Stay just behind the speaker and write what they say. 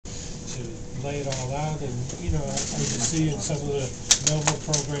to lay it all out, and you know, I can see in some of the NOVA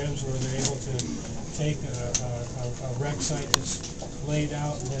programs where they're able to take a wreck site that's laid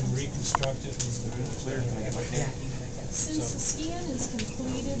out and then reconstruct it. Since the scan is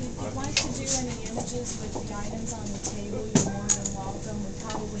completed, if you'd like to do any images with the items on the table, you're more than welcome. We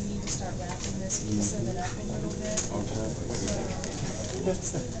probably need to start wrapping this piece of it up a little bit.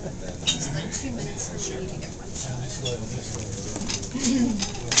 It's like 2 minutes until you can get one shot.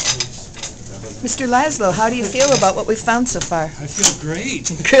 Mr. Laszlo, how do you feel about what we've found so far? I feel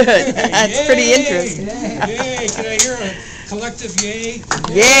great. Good. That's pretty interesting. Yay! Can I hear a collective yay?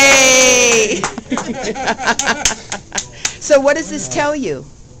 Yay! So what does this tell you?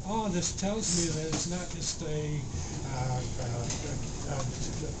 Oh, this tells me that it's not just a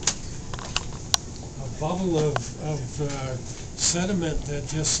bubble of sediment that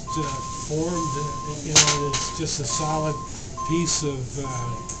just formed. You know, it's just a solid piece of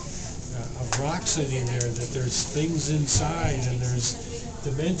rock sitting there. That there's things inside, and there's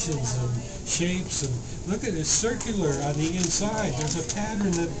dimensions and shapes. And look at it, it's circular on the inside. There's a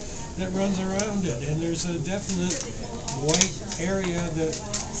pattern that runs around it, and there's a definite white area that,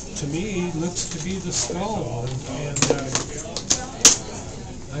 to me, looks to be the skull. And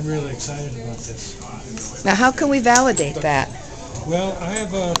I'm really excited about this. Now, how can we validate that? Well, I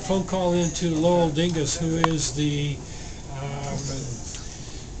have a phone call into Lowell Dingus, who is the,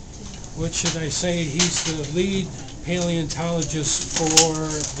 what should I say, he's the lead paleontologist for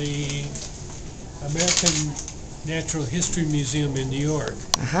the American Natural History Museum in New York.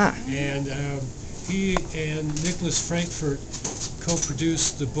 Uh-huh. And he and Nicholas Frankfurt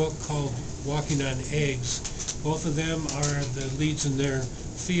co-produced the book called Walking on Eggs. Both of them are the leads in their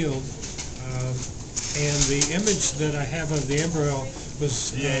field. And the image that I have of the embryo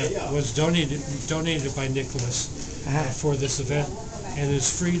was donated by Nicholas for this event, and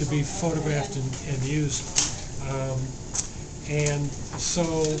is free to be photographed and used. And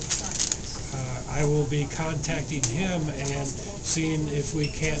so I will be contacting him and seeing if we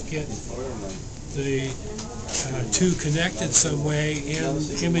can't get the two connected some way in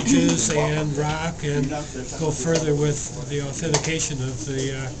images and rock, and go further with the authentication of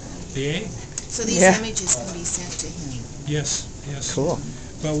the egg. So these images can be sent to him? Yes, yes. Cool.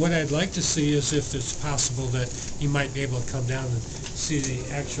 But what I'd like to see is if it's possible that he might be able to come down and see the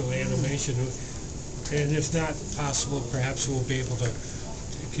actual animation. And if not possible, perhaps we'll be able to.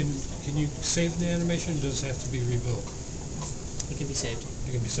 Can you save the animation, or does it have to be rebuilt? It can be saved.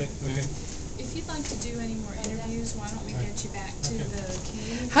 It can be saved? Okay. If you'd like to do any more interviews, why don't we get you back to the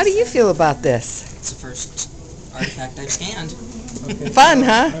community? How do you feel about this? It's the first artifact I've scanned. Okay. Fun,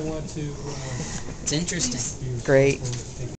 huh? I want to. It's interesting. Great.